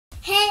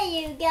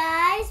you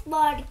guys?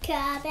 More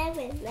comment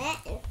with Matt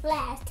and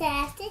Flash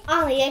Taztic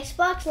on the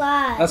Xbox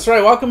Live. That's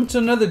right. Welcome to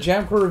another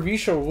Jammco review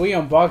show where we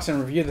unbox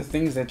and review the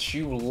things that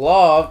you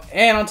love.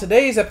 And on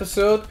today's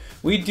episode,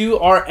 we do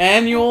our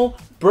annual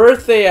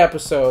birthday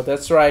episode.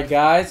 That's right,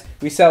 guys.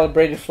 We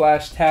celebrated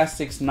Flash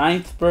Tastic's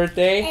 9th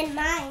birthday. And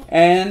mine.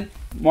 And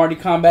Marty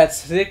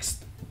Combat's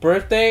 6th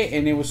birthday.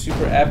 And it was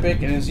super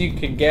epic. And as you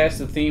could guess,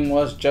 the theme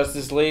was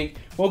Justice League.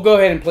 We'll go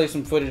ahead and play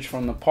some footage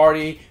from the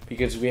party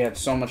because we had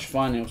so much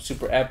fun. It was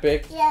super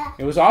epic. Yeah.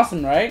 It was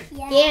awesome, right?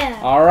 Yeah.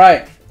 All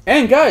right.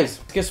 And guys,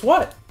 guess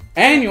what?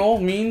 Annual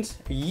means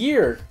a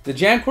year. The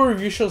Jammco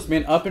review show's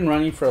been up and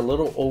running for a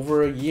little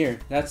over a year.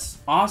 That's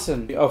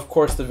awesome. Of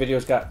course, the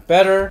videos got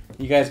better.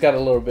 You guys got a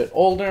little bit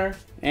older.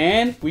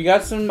 And we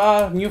got some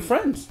new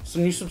friends,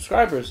 some new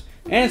subscribers.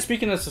 And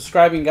speaking of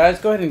subscribing, guys,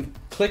 go ahead and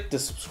click the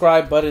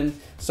subscribe button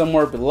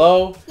somewhere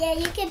below. Yeah,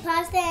 you can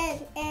pause that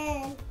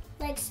and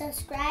like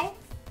subscribe.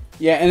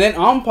 Yeah, and then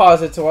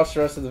unpause it to watch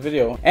the rest of the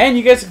video. And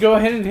you guys can go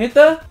ahead and hit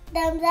the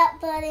thumbs up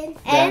button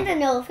and the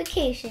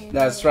notification.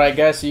 That's right,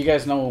 guys, so you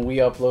guys know when we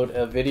upload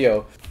a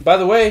video. By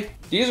the way,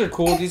 these are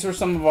cool. These are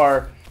some of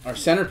our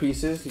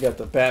centerpieces. You got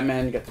the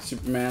Batman, you got the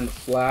Superman, the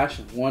Flash,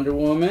 and Wonder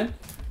Woman.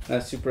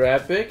 That's super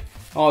epic.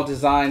 All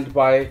designed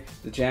by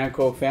the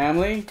Jammco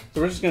family. So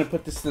we're just gonna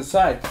put this to the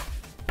side.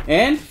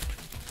 And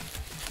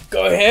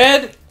go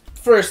ahead.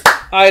 First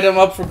item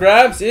up for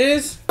grabs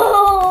is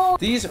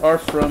these are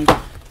from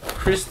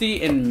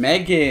Christy and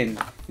Megan.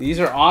 These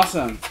are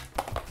awesome.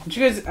 Did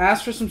you guys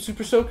ask for some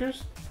Super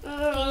Soakers?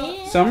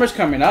 Yeah. Summer's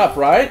coming up,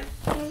 right?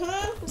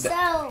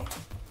 So,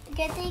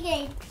 good thing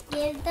they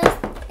give us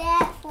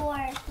that for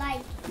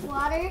like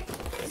water.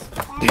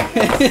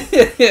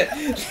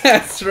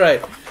 That's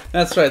right.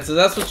 That's right. So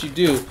that's what you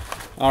do.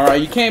 All right.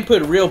 You can't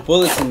put real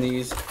bullets in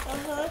these.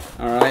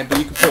 All right, but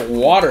you can put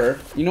water.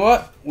 You know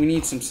what? We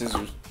need some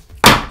scissors.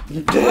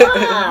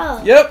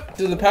 Wow. Yep.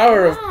 Through the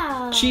power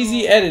of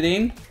cheesy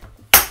editing.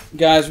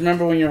 Guys,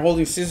 remember when you're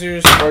holding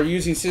scissors or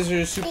using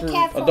scissors,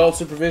 adult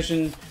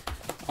supervision.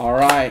 All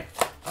right.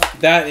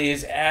 That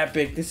is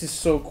epic. This is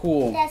so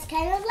cool. That's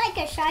kind of like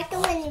a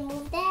shotgun when you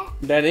move that.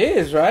 That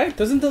is, right?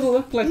 Doesn't it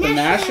look like the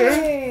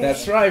Nasher?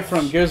 That's right,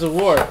 from Gears of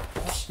War.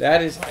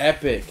 That is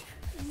epic.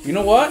 You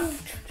know what?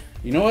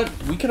 You know what?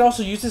 We could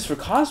also use this for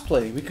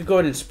cosplay. We could go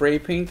ahead and spray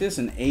paint this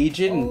and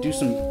age it and do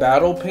some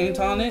battle paint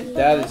on it.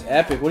 That is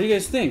epic. What do you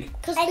guys think?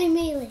 Cosplay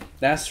melee.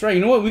 That's right.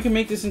 You know what? We can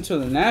make this into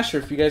the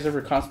Nasher if you guys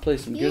ever cosplay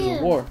some Gears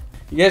of War.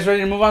 You guys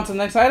ready to move on to the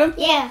next item?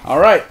 Yeah. All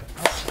right.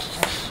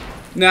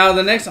 Now,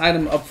 the next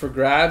item up for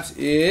grabs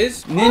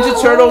is Ninja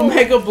Turtle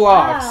Mega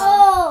Blocks.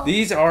 Wow.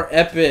 These are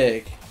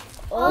epic.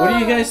 What do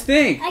you guys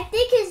think? I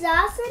think it's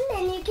awesome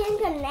and you can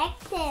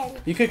connect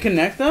them. You could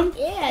connect them?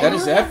 Yeah. That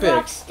is epic.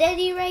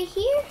 Rocksteady right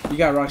here. You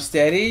got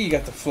Rocksteady. You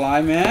got the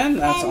Flyman.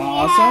 That's and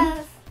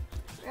awesome.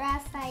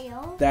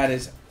 Raphael. That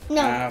is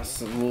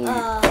absolutely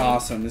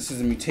awesome. This is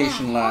a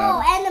mutation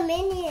lab. Oh, and a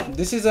minion.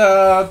 This is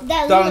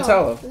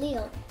Donatello.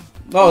 Leo.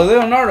 Oh,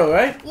 Leonardo,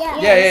 right?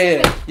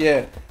 Yeah.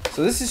 Yeah.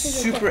 So this is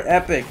super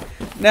epic.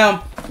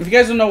 Now, if you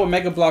guys don't know what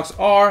Mega Blocks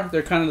are,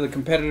 they're kind of the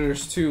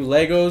competitors to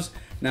Legos.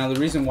 Now, the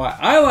reason why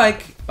I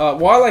like, I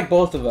like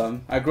both of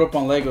them. I grew up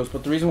on Legos,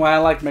 but the reason why I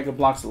like Mega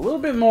Blocks a little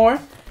bit more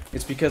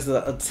is because of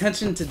the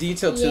attention to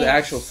detail to the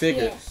actual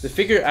figure. Yes. The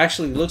figure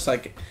actually looks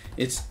like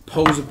it's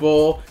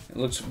posable. It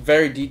looks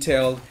very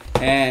detailed,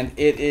 and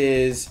it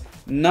is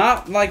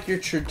not like your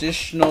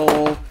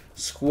traditional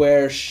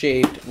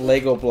square-shaped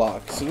Lego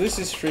block. So this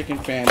is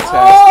freaking fantastic.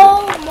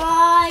 Oh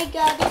my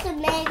god, this is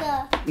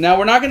mega. Now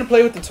we're not going to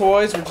play with the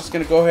toys. We're just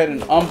going to go ahead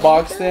and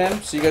unbox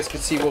them so you guys can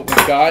see what we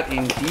got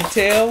in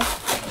detail.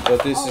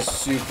 But this is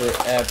super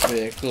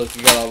epic. Look,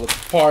 you got all the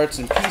parts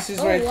and pieces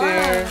right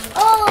there.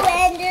 Oh,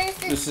 and there's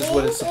this is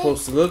what it's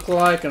supposed to look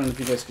like. I don't know if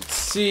you guys can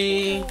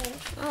see.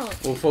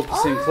 We'll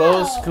focus in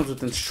close. Comes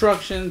with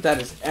instructions.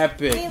 That is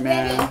epic,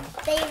 man.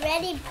 They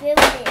already built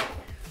it.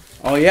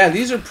 Oh yeah,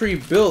 these are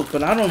pre-built,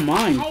 but I don't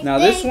mind. Now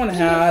this one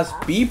has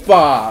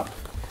Bebop.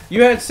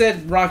 You had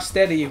said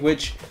Rocksteady,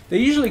 which they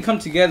usually come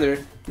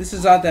together. This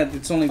is odd that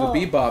it's only the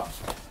Bebop,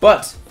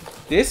 but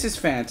this is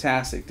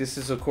fantastic. This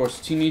is of course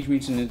Teenage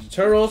Mutant Ninja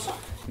Turtles.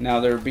 Now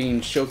they're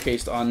being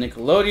showcased on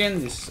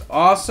Nickelodeon. This is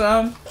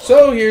awesome.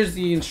 So here's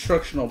the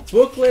instructional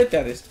booklet.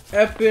 That is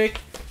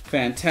epic.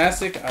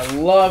 Fantastic. I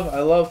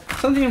love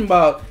something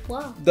about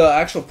the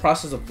actual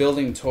process of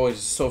building toys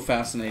is so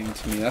fascinating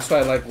to me. That's why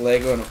I like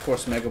Lego and of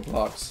course Mega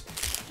Blocks.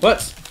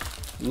 But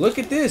look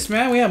at this,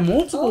 man. We have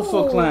multiple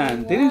Foot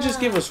Clan. They didn't just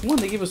give us one,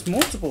 they gave us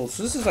multiple.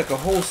 So this is like a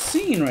whole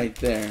scene right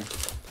there.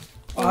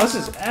 Oh, this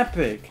is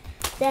epic.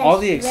 All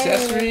the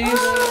accessories.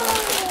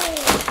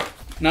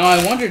 Now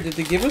I wonder, did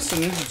they give us a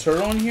Ninja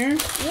Turtle in here?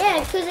 Yeah,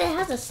 because it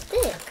has a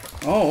stick.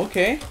 Oh,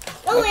 okay.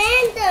 Oh,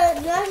 and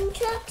the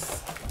nunchucks.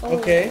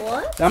 Okay.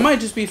 What? That might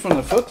just be from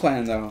the Foot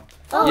Clan, though.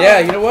 Yeah,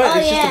 you know what?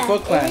 It's just the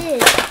Foot Clan.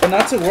 But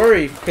not to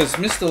worry, because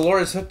Miss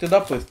Dolores hooked it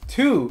up with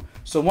two.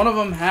 So one of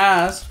them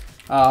has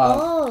the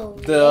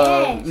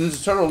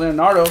Ninja Turtle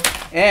Leonardo,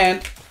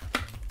 and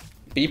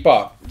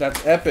Bebop.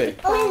 That's epic.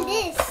 Oh, and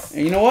this.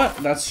 And you know what?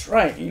 That's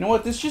right. You know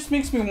what? This just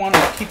makes me want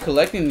to keep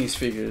collecting these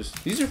figures.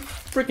 These are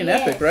freaking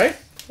epic, right?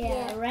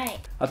 Yeah, right.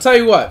 I'll tell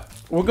you what.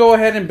 We'll go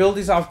ahead and build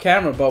these off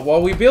camera. But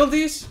while we build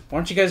these, why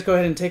don't you guys go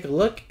ahead and take a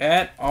look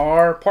at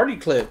our party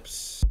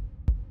clips.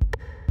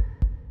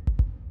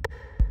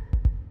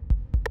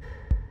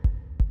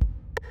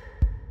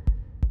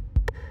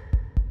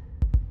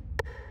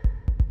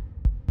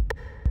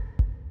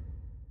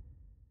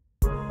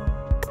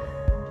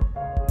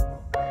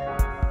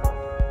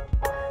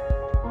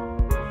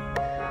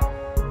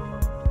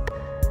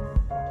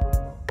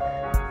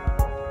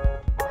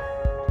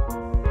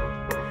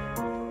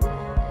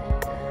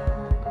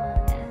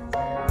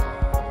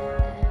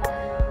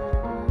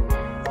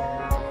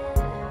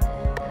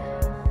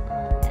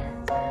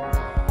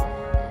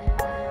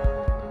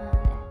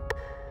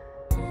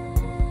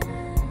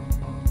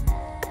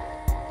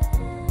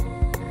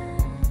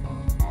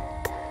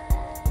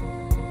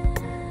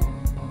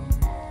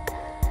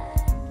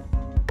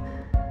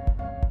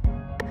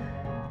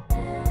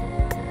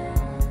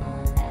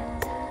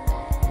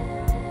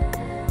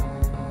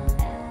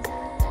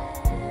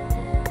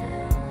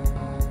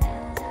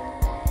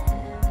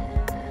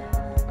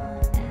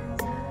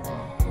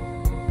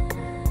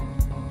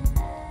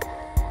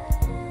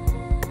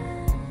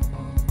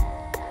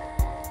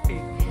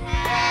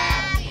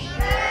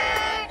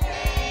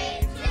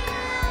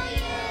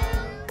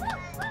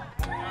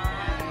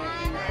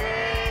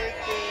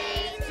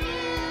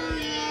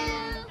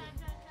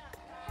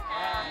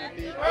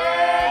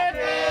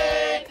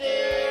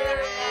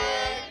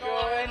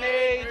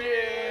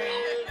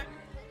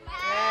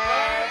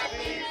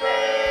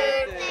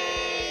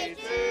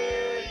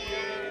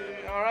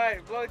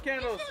 Blow the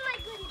candles.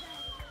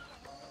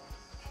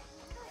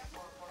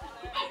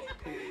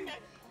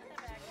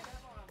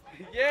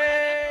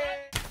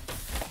 Yay!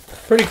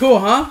 Pretty cool,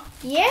 huh?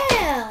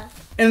 Yeah.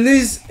 And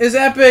this is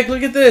epic.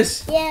 Look at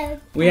this. Yeah.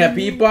 We have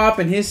Bebop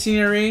and his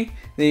scenery.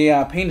 They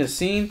paint a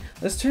scene.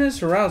 Let's turn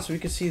this around so we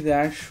can see the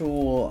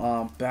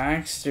actual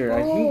Baxter.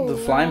 I think the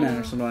Flyman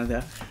or something like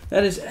that.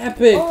 That is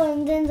epic. Oh,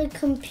 and then the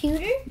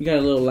computer? You got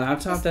a little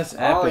laptop? That's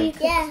epic. Oh, you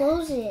can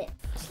close it.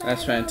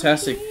 That's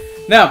fantastic.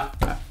 Now,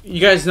 you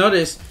guys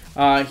notice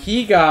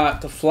he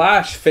got the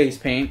Flash face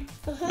paint.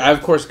 I,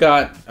 of course,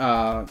 got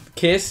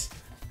Kiss.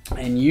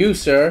 And you,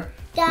 sir,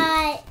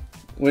 Got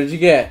what did you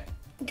get?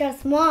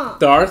 Darth Maul.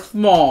 Darth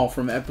Maul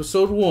from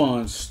Episode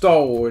 1,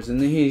 Star Wars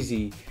and the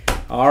Hizzy.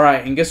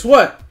 Alright, and guess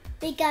what?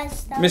 We got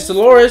Star Mr.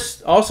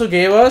 Loris also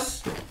gave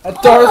us a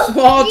Darth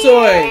Maul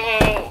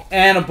toy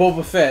and a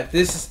Boba Fett.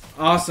 This is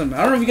awesome.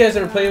 I don't know if you guys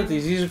ever played with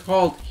these. These are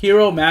called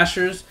Hero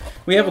Mashers.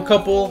 We have a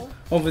couple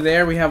over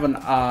there. We have an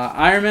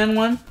Iron Man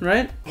one,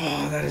 right?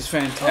 Oh, that is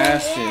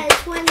fantastic. Oh, yeah,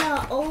 it's when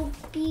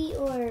Obi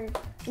or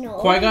no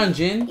Qui-Gon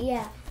Jinn?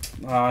 Yeah.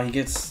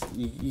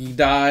 He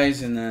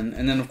dies, and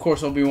then of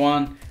course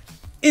Obi-Wan,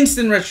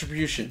 instant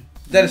retribution.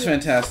 That is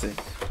fantastic.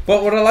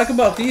 But what I like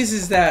about these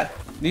is that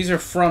these are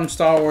from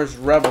Star Wars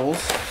Rebels.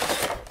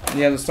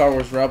 You have the Star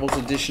Wars Rebels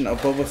edition of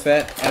Boba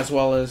Fett, as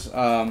well as here.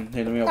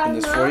 Let me open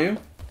this for you.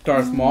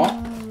 Darth Maul.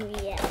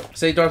 Yeah.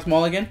 Say Darth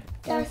Maul again.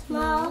 Darth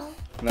Maul.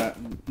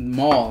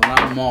 Maul, not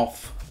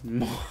Moff.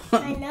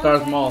 I know,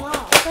 Darth Maul.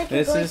 Like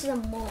this is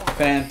mall.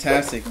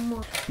 fantastic.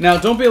 Now,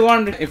 don't be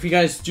alarmed if you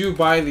guys do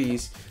buy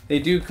these. They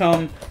do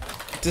come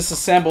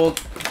disassembled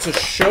to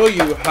show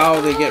you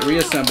how they get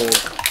reassembled.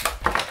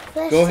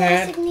 Go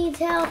ahead. Taztic needs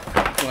help.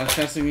 Flash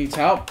Taztic needs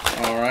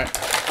help. All right. The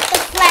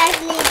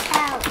Flash needs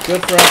help.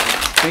 Good for.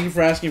 Thank you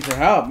for asking for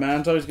help, man.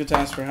 It's always good to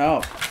ask for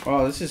help.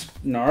 Oh, this is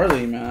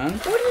gnarly, man.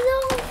 What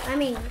is those? I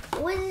mean,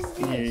 what is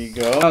this? Here you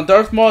go. Now,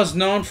 Darth Maul is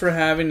known for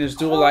having his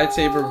dual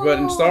lightsaber, but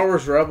in Star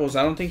Wars Rebels,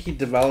 I don't think he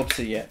develops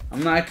it yet.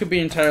 I could be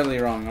entirely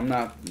wrong. I'm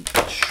not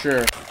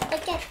sure.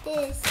 Look at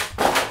this.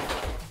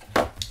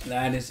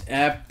 That is He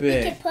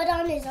epic. can put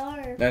on his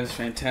arm. That is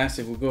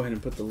fantastic. We'll go ahead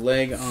and put the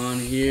leg on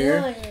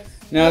here. What is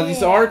Now, this?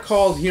 these are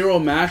called Hero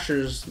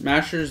Mashers.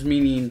 Mashers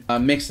meaning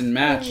mix and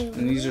match.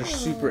 And these are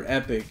super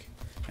epic.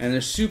 And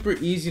they're super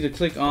easy to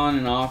click on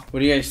and off.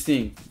 What do you guys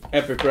think?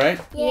 Epic, right?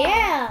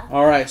 Yeah.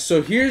 Alright,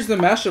 so here's the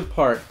mashup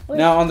part.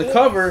 Now, on the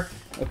cover,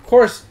 of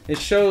course, it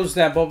shows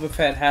that Boba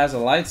Fett has a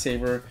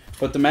lightsaber.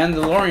 But the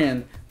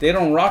Mandalorian, they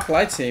don't rock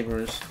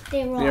lightsabers.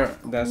 They rock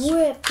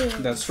weapons.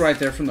 That's right,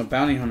 they're from the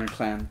Bounty Hunter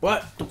clan.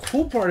 But the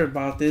cool part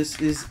about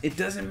this is it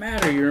doesn't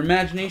matter. Your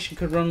imagination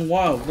could run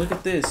wild. Look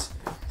at this.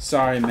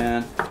 Sorry,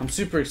 man. I'm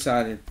super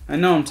excited. I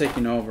know I'm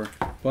taking over.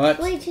 But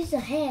Wait, choose the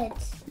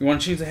heads. You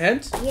want to choose the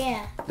heads?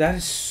 Yeah. That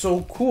is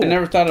so cool. I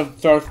never thought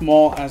of Darth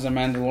Maul as a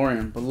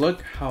Mandalorian, but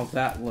look how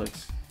that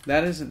looks.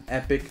 That is an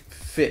epic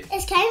fit.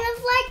 It's kind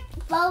of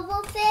like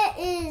Boba Fett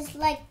is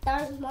like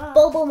Darth Maul.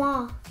 Boba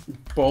Maul.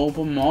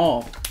 Boba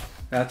Maul.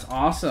 That's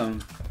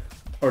awesome.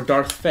 Or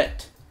Darth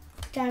Fett.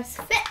 Darth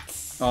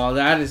Fett. Oh,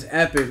 that is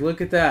epic.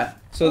 Look at that.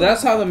 So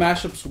that's how the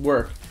mashups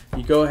work.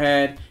 You go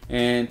ahead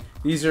and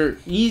these are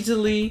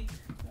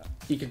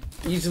you can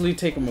easily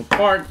take them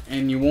apart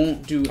and you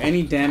won't do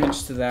any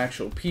damage to the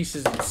actual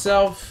pieces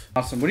itself.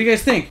 Awesome. What do you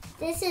guys think?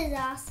 This is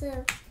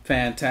awesome.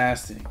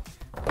 Fantastic.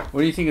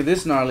 What do you think of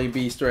this gnarly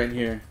beast right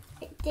here?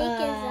 I think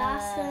it's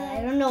awesome.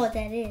 I don't know what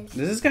that is.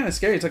 This is kind of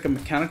scary. It's like a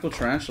mechanical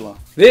tarantula.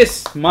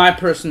 This, my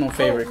personal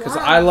favorite, because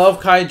wow. I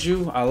love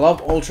kaiju, I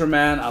love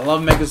Ultraman, I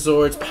love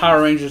Megazords,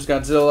 Power Rangers,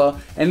 Godzilla,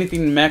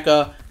 anything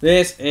mecha.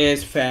 This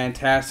is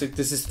fantastic.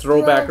 This is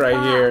throwback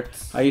right here.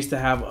 I used to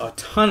have a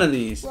ton of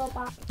these.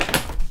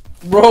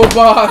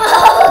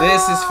 Robot.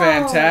 This is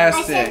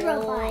fantastic. I said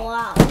robot.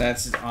 Wow.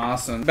 That's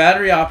awesome.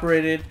 Battery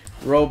operated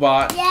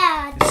robot.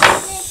 Yeah.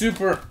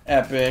 Super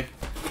epic.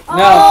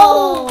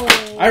 Oh.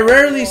 Now, I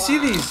rarely see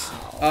these.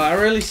 I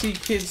rarely see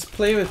kids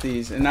play with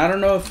these, and I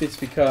don't know if it's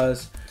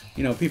because,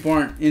 you know, people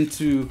aren't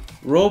into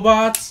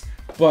robots,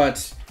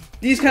 but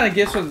these kind of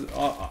gifts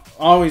are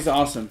always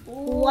awesome.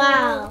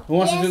 Wow. Who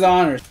wants to do the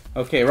honors?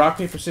 Okay, rock,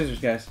 paper, scissors,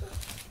 guys.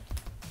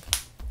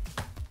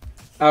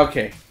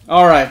 Okay.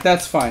 Alright,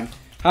 that's fine.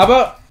 How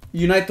about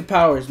unite the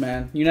powers,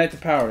 man? Unite the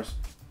powers.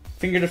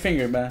 Finger to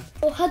finger, man.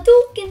 Oh,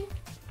 Hadouken.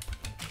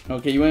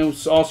 Okay, you went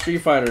with all Street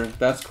Fighter.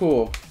 That's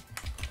cool.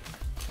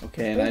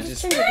 Okay, and I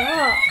just... turned it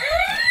off.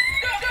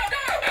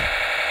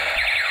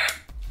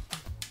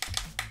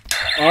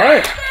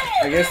 Alright,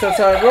 I guess that's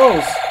how it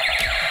rolls.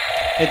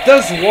 It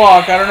does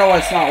walk. I don't know why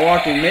it's not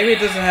walking. Maybe it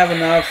doesn't have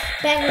enough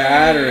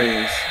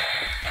batteries.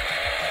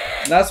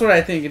 That's what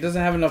I think. It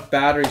doesn't have enough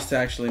batteries to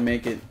actually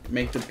make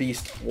the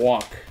beast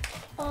walk.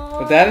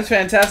 But that is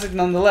fantastic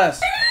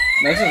nonetheless.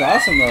 This is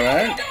awesome though,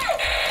 right?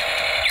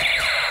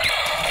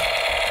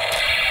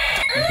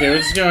 Okay, we're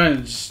just going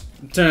to just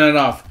turn it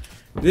off.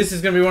 This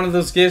is going to be one of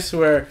those gifts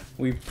where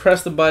we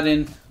press the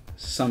button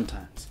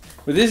sometimes.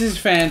 But this is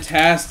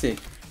fantastic.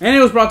 And it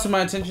was brought to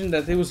my attention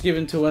that it was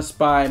given to us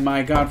by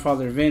my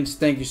godfather Vince.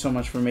 Thank you so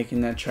much for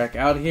making that track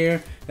out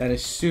here. That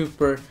is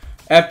super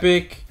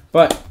epic.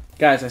 But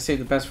guys, I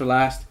saved the best for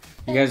last.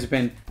 You guys have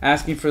been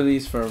asking for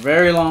these for a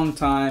very long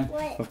time.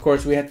 Of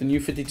course, we had the new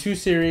 52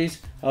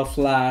 series of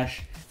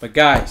Flash. But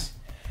guys,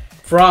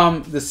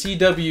 from the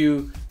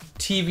CW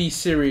TV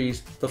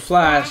series, The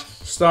Flash,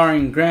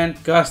 starring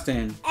Grant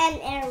Gustin.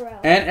 And Arrow.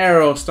 And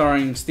Arrow,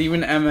 starring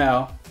Stephen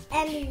Amell.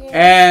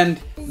 And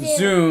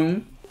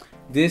Zoom.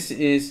 This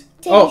is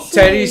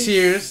Teddy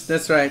Sears.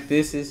 That's right.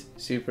 This is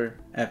super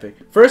epic.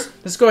 First,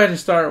 let's go ahead and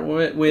start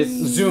with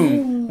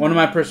Zoom, one of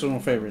my personal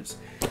favorites.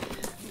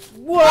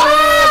 What?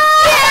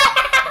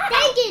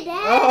 Thank you,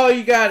 Dad. Oh,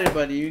 you got it,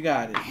 buddy. You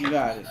got it. You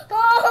got it.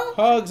 Oh.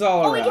 Hugs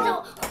all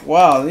around.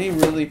 Wow, they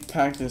really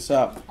packed this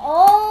up.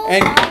 Oh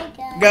and my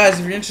God. guys,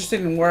 if you're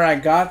interested in where I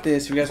got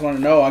this, if you guys want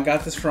to know, I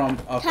got this from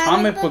a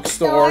comic book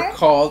store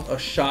called a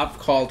shop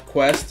called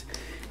Quest.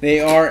 They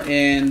are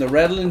in the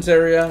Redlands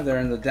area. They're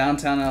in the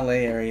downtown LA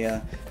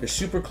area. They're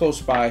super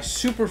close by,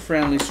 super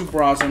friendly,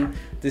 super awesome.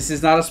 This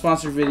is not a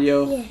sponsored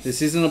video. Yes.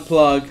 This isn't a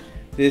plug.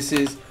 This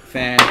is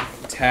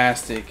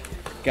fantastic.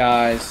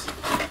 Guys,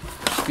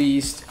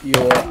 feast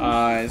your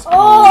eyes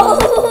on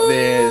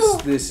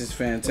this. This is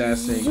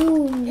fantastic.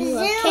 Zoom. And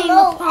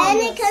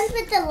it comes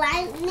with the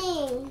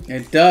lightning.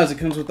 It does. It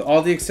comes with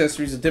all the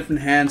accessories, the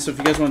different hands. So if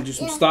you guys want to do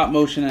some stop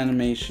motion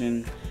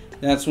animation,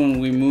 that's when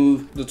we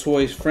move the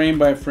toys frame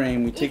by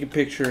frame. We take a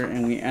picture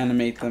and we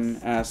animate them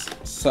as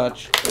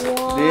such.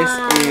 Wow. This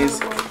is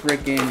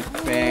freaking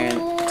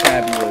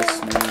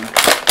fantabulous,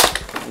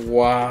 man.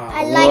 Wow.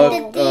 I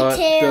like the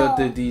detail.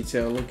 The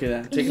detail. Look at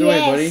that. Take it away,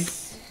 buddy.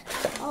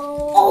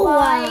 Oh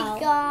my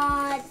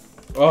God.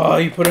 Oh,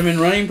 you put him in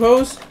running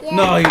pose? Yeah.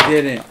 No, you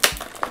didn't.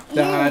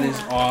 That is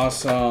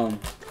awesome.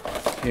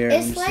 Here,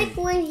 it's like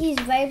when he's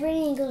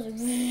vibrating, he goes.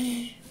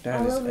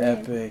 That is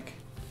epic.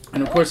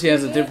 And of course, he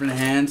has the different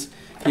hands.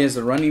 He has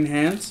the running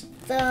hands.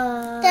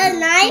 The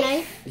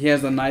knife? He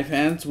has the knife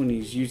hands when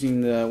he's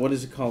using the, what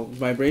is it called?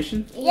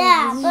 Vibration?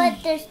 Yeah,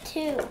 but there's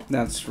two.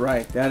 That's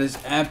right. That is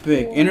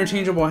epic.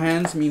 Interchangeable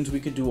hands means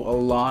we could do a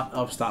lot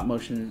of stop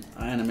motion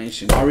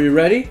animation. Are we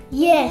ready?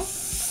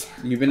 Yes.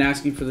 You've been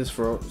asking for this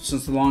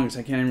since the longest.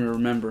 I can't even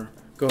remember.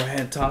 Go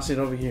ahead, toss it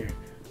over here.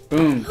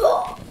 Boom.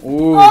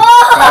 Ooh,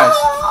 guys.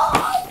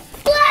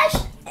 Flash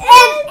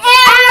and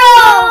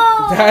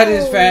Arrow. That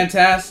is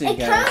fantastic, It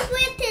guys. comes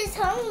with his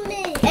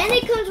helmet. And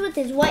it comes with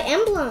his white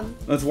emblem.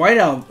 That's white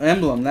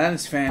emblem. That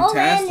is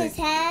fantastic. And his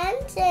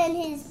hands and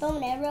his bow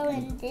and arrow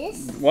and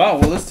this. Wow,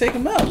 well, let's take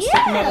them out. Let's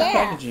take them out of the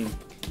packaging.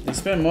 They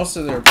spend most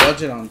of their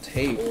budget on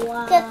tape.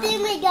 Wow. Good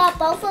thing we got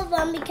both of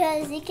them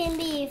because it can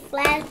be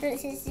Flash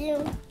versus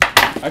Zoom.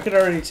 I could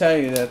already tell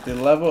you that the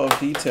level of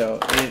detail,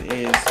 it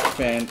is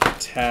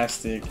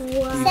fantastic. Wow.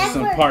 We do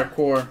some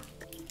parkour.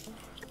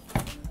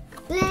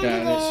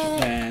 That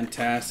is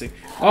fantastic.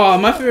 Oh,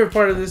 my favorite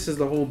part of this is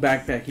the whole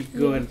backpack. You can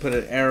go ahead and put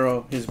an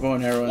arrow, his bow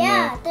and arrow in there.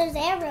 Yeah, there's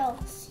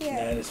arrows here.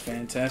 That is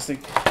fantastic.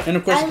 And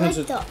of course, it comes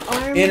with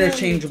the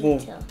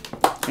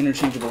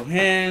interchangeable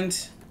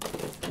hands.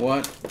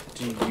 What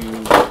do you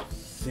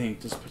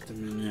think? Just put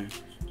them in there.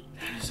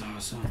 That is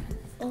awesome.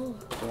 Oh.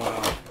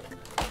 Wow.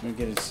 Let me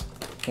get his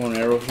bow and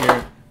arrow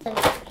here.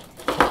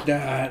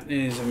 That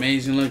is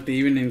amazing. Look, they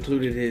even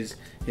included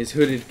his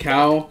hooded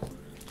cowl.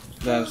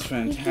 That's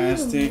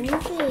fantastic.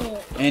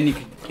 And you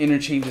can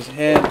interchange his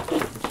head.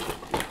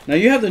 Now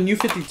you have the new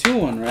 52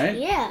 one, right?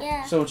 Yeah.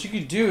 Yeah. So what you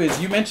could do is,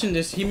 he mentioned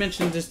this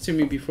to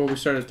me before we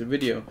started the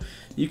video.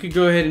 You could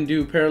go ahead and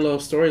do parallel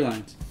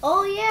storylines.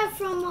 Oh yeah,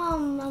 from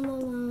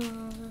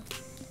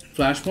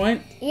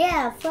Flashpoint?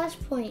 yeah,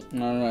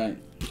 Flashpoint. Alright,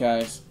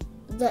 guys.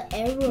 The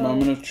arrow.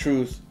 Moment of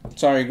truth.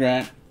 Sorry,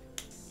 Grant.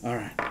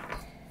 Alright.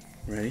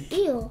 Ready?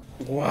 Ew.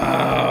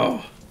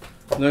 Wow.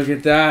 Look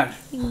at that.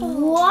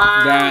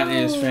 Wow. That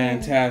is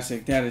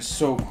fantastic. That is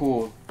so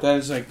cool. That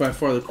is like by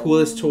far the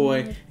coolest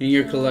toy in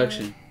your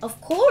collection. Of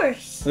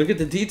course. Look at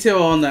the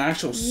detail on the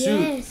actual suit.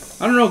 Yes.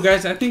 I don't know,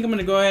 guys. I think I'm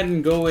gonna go ahead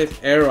and go with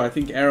Arrow. I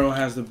think Arrow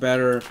has the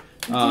better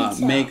Detail.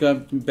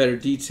 makeup, better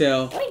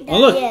detail. Wait, Oh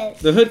look,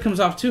 yes. the hood comes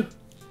off too.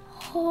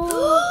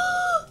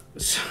 Oh.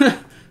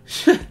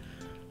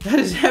 That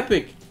is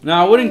epic.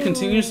 Now I wouldn't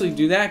continuously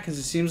do that because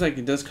it seems like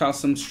it does cause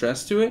some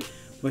stress to it.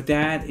 But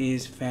that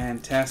is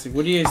fantastic.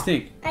 What do you guys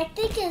think? I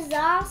think it's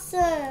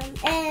awesome.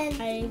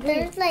 And I agree.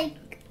 there's like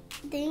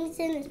things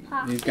in his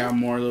pocket. He's got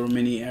more little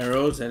mini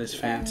arrows. That is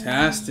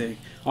fantastic.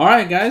 All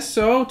right, guys.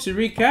 So to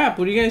recap,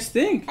 what do you guys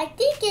think? I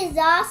think it's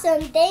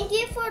awesome. Thank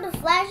you for the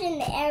flash and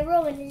the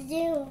arrow and the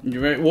zoom.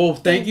 You're right. Well,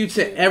 thank you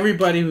to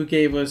everybody who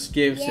gave us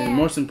gifts, and Yeah.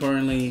 most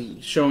importantly,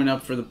 showing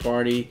up for the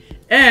party,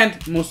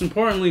 and most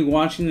importantly,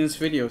 watching this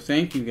video.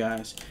 Thank you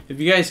guys. If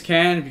you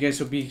guys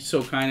will be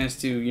so kind as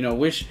to,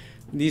 wish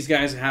these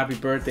guys a happy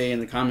birthday in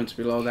the comments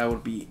below, that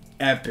would be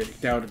epic.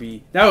 That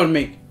would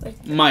make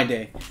my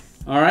day.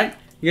 All right,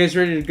 you guys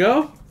ready to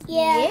go?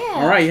 Yeah.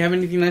 All right. You have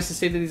anything nice to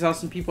say to these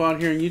awesome people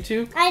out here on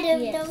YouTube? I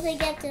do. Yes. Don't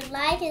forget to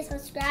like and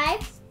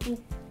subscribe.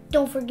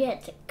 Don't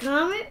forget to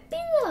comment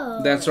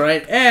below. That's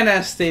right. And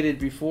as stated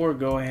before,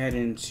 go ahead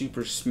and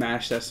super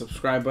smash that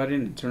subscribe button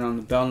and turn on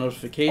the bell Oh, I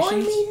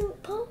notifications. made a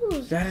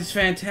pose. That is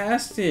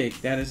fantastic.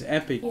 That is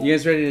epic. You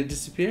guys ready to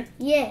disappear?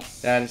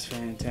 Yes. That is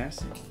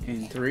fantastic.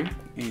 In 3,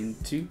 in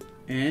 2,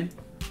 and